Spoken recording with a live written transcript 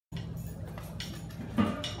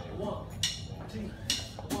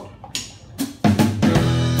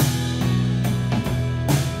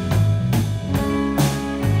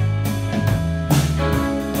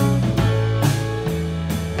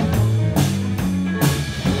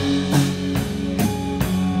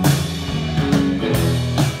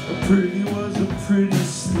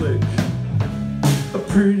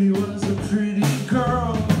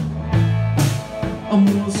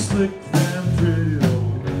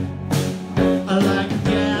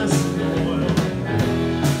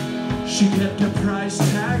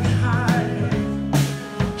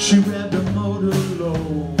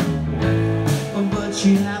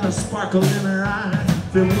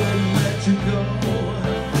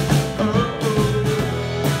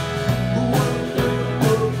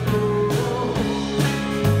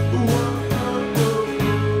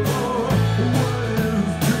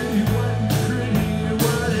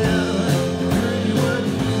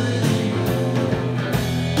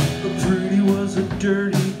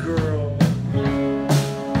dirty girl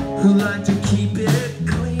who liked to keep it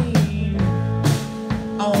clean.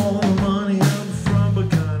 All the money up front,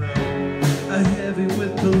 but kinda heavy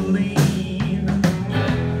with the lean.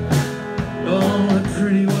 Oh, that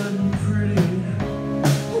pretty wasn't pretty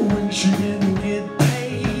when she didn't get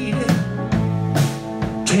paid.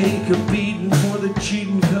 Take a beating for the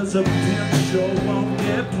cheating, 'cause a pimp show won't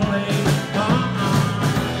get played.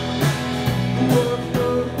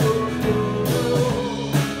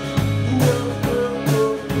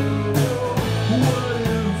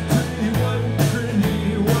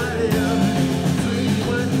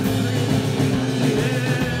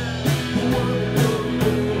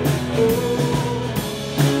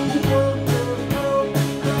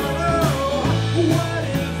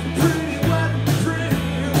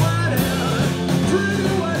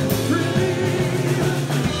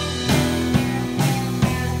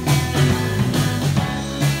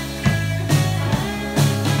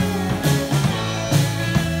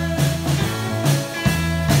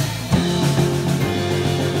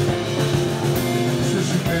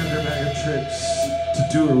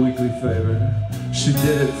 To do her weekly favor, she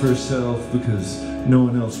did it for herself because no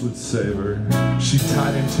one else would save her. She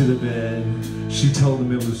tied him to the bed, she told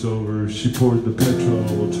him it was over. She poured the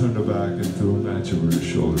petrol, turned her back, and threw a match over her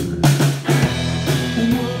shoulder.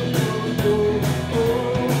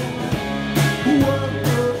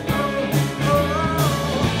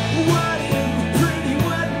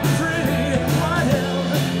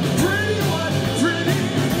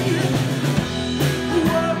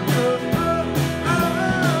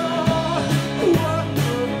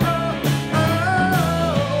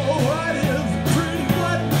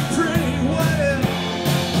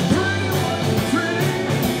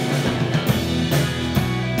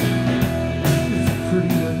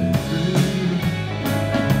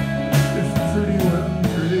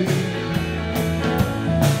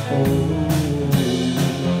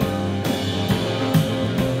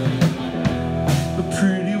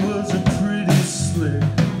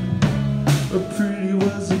 Pretty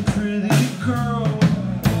was a pretty girl,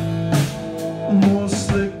 more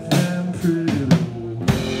slick than pretty,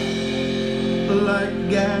 like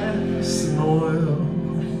gas and oil.